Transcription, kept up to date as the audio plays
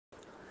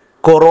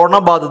Corona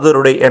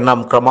ബാധിതരുടെ എണ്ണം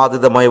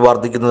ക്രമാതീതമായി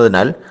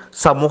വർദ്ധിക്കുന്നതിനാൽ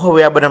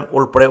സമൂഹവ്യാപനം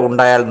ഉൾപ്പെടെ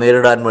ഉണ്ടായാൽ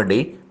നേരിടാൻ വേണ്ടി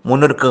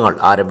മുന്നൊരുക്കങ്ങൾ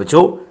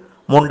ആരംഭിച്ചു.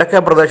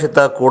 മുണ്ടക്കയം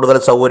പ്രദേശത്ത് കൂടുതൽ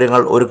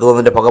സൗകര്യങ്ങൾ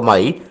ഒരുക്കുന്നതിന്റെ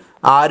ഭാഗമായി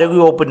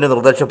ആരോഗ്യവകുപ്പിന്റെ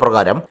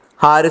നിർദ്ദേശപ്രകാരം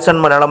ഹാരിസൺ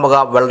മലയാളമുഖ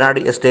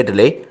വെള്ളനാടി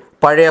എസ്റ്റേറ്റിലെ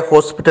പഴയ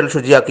ഹോസ്പിറ്റൽ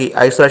ശുചിയാക്കി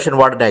ഐസൊലേഷൻ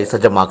വാർഡിനായി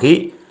സജ്ജമാക്കി.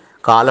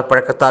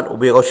 കാലപ്പഴക്കത്താൽ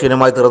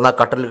ഉപയോഗശൂന്യമായി തീർന്ന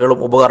കട്ടിലുകളും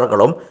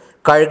ഉപകരണങ്ങളും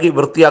കഴുകി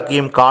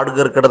വൃത്തിയാക്കിയും കാട്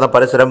കയറിക്കിടന്ന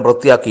പരിസരം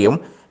വൃത്തിയാക്കിയും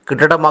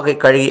കെട്ടിടമാക്കി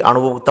കഴുകി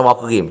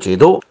അണുവിമുക്തമാക്കുകയും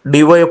ചെയ്തു.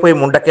 ഡിവൈഎഫ്ഐ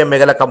മുണ്ടക്കയം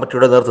മേഖലാ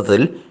കമ്മിറ്റിയുടെ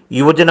നേതൃത്വത്തിൽ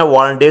യുവജന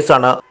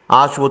വോളണ്ടിയേഴ്സാണ്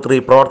ആശുപത്രി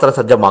പ്രവർത്തന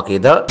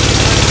സജ്ജമാക്കിയത്.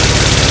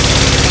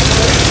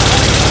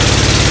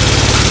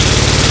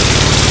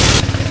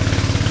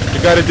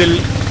 ഇക്കാര്യത്തിൽ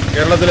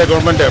കേരളത്തിലെ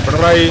ഗവൺമെന്റ്,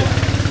 പിണറായി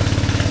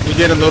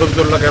വിജയന്റെ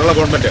നേതൃത്വത്തിലുള്ള കേരള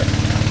ഗവൺമെന്റ്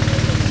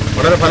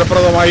വളരെ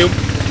ഫലപ്രദമായും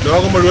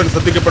ലോകം മുഴുവൻ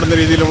ശ്രദ്ധിക്കപ്പെടുന്ന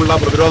രീതിയിലുള്ള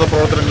പ്രതിരോധ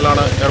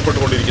പ്രവർത്തനങ്ങളിലാണ്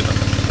ഏർപ്പെട്ടുകൊണ്ടിരിക്കുന്നത്.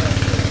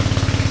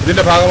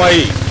 ഇതിന്റെ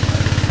ഭാഗമായി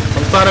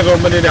സംസ്ഥാന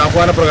ഗവൺമെന്റിന്റെ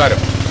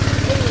ആഹ്വാനപ്രകാരം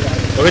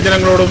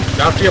ബഹുജനങ്ങളോടും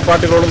രാഷ്ട്രീയ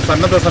പാർട്ടികളോടും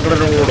സന്നദ്ധ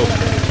സംഘടനകളോടും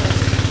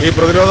ഈ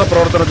പ്രതിരോധ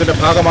പ്രവർത്തനത്തിന്റെ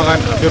ഭാഗമാകാൻ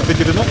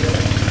അഭ്യർത്ഥിച്ചിരുന്നു.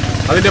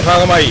 അതിന്റെ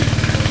ഭാഗമായി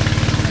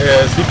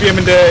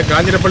CPMന്റെ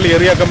കാഞ്ഞിരപ്പള്ളി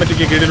ഏരിയ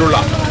കമ്മിറ്റിക്ക് കീഴിലുള്ള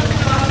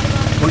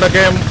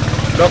മുണ്ടക്കയം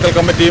ലോക്കൽ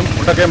കമ്മിറ്റിയും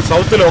മുണ്ടക്കയം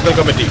സൗത്ത് ലോക്കൽ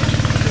കമ്മിറ്റിയും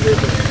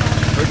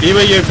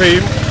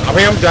DYFIയും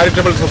അഭയം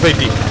ചാരിറ്റബിൾ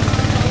സൊസൈറ്റിയും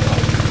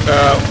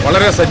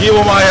വളരെ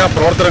സജീവമായ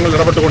പ്രവർത്തനങ്ങൾ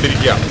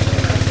ഇടപെട്ടുകൊണ്ടിരിക്കുകയാണ്.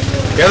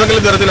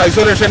 ഏതെങ്കിലും തരത്തിൽ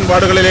ഐസൊലേഷൻ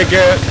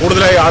വാർഡുകളിലേക്ക്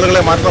കൂടുതലായി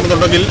ആളുകളെ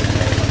മാറ്റണമെന്നുണ്ടെങ്കിൽ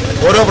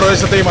ഓരോ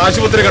പ്രദേശത്തെയും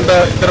ആശുപത്രി കണ്ട്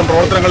ഇത്തരം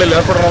പ്രവർത്തനങ്ങളിൽ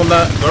ഏർപ്പെടണമെന്ന്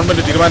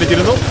ഗവൺമെന്റ്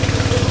തീരുമാനിച്ചിരുന്നു.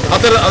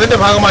 അതിന്റെ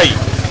ഭാഗമായി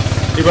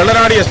ഈ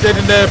വെള്ളനാടി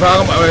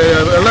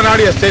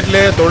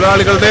എസ്റ്റേറ്റിലെ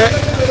തൊഴിലാളികളുടെ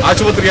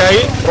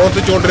ആശുപത്രിയായി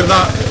പ്രവർത്തിച്ചുകൊണ്ടിരുന്ന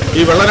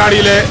ഈ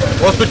വെള്ളനാടിയിലെ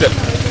ഹോസ്പിറ്റൽ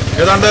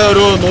ഏതാണ്ട്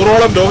ഒരു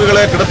 100ഓളം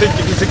രോഗികളെ കിടത്തി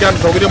ചികിത്സിക്കാൻ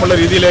സൗകര്യമുള്ള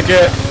രീതിയിലേക്ക്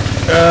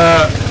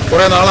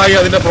കുറെ നാളായി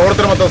അതിന്റെ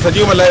പ്രവർത്തനം അത്ര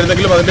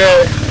സജീവമല്ലായിരുന്നെങ്കിലും അതിന്റെ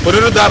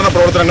പുനരുദ്ധാരണ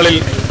പ്രവർത്തനങ്ങളിൽ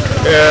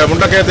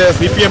മുണ്ടക്കയത്തെ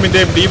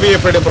CPMന്റെയും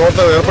DYFIയുടെയും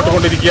പ്രവർത്തകർ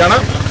ഏർപ്പെട്ടുകൊണ്ടിരിക്കുകയാണ്.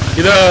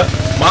 ഇത്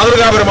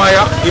മാതൃകാപരമായ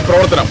ഈ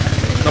പ്രവർത്തനം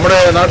നമ്മുടെ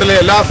നാട്ടിലെ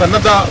എല്ലാ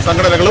സന്നദ്ധ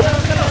സംഘടനകളും,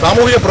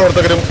 സാമൂഹിക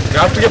പ്രവർത്തകരും,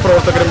 രാഷ്ട്രീയ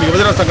പ്രവർത്തകരും,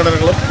 യുവജന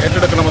സംഘടനകളും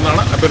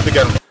ഏറ്റെടുക്കണമെന്നാണ്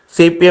അഭ്യർത്ഥിക്കാറുള്ളത്.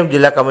 CPM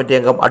ജില്ലാ കമ്മിറ്റി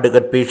അംഗം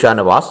advocate P.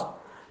 Shanavas,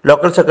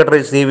 local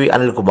secretary CV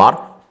Anilkumar,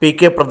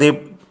 PK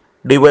Pradeep,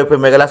 DYFI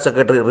മേഖലാ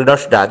സെക്രട്ടറി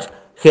റിനോഷ് രാജ്,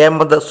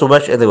 ഹേമന്ത്,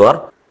 സുമേഷ് എന്നിവർ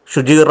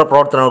ശുചീകരണ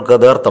പ്രവർത്തനങ്ങൾക്ക്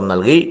നേതൃത്വം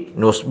നൽകി.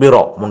 News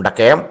bureau,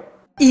 Mundakayam.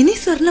 ഇനി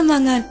സ്വർണം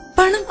വാങ്ങാൻ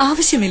പണം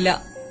ആവശ്യമില്ല.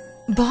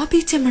 ബോബി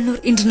ചെമ്മണ്ണൂർ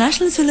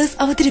ഇന്റർനാഷണൽ ജ്വല്ലേഴ്സ്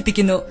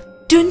അവതരിപ്പിക്കുന്നു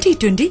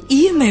 2020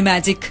 EMI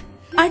മാജിക്.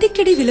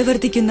 അടിക്കടി വില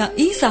വർദ്ധിക്കുന്ന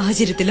ഈ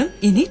സാഹചര്യത്തിലും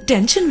ഇനി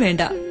ടെൻഷൻ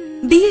വേണ്ട.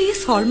 BIS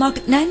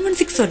ഹോൾമാർക്ക്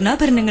 916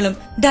 സ്വർണ്ണാഭരണങ്ങളും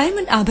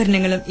ഡയമണ്ട്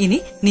ആഭരണങ്ങളും ഇനി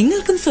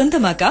നിങ്ങൾക്കും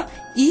സ്വന്തമാക്കാം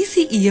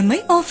ഈസി EMI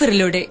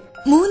ഓഫറിലൂടെ.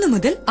 3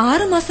 മുതൽ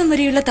 6 മാസം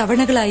വരെയുള്ള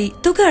തവണകളായി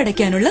തുക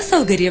അടയ്ക്കാനുള്ള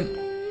സൗകര്യം.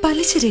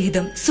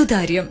 പലിശരഹിതം,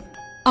 സുതാര്യം.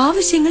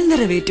 ആവശ്യങ്ങൾ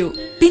നിറവേറ്റൂ,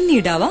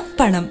 പിന്നീടാവാം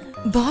പണം.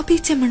 Bobby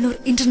Chemmanur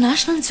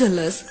international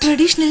Jewellers,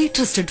 traditionally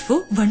trusted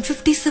four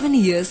 157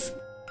 years.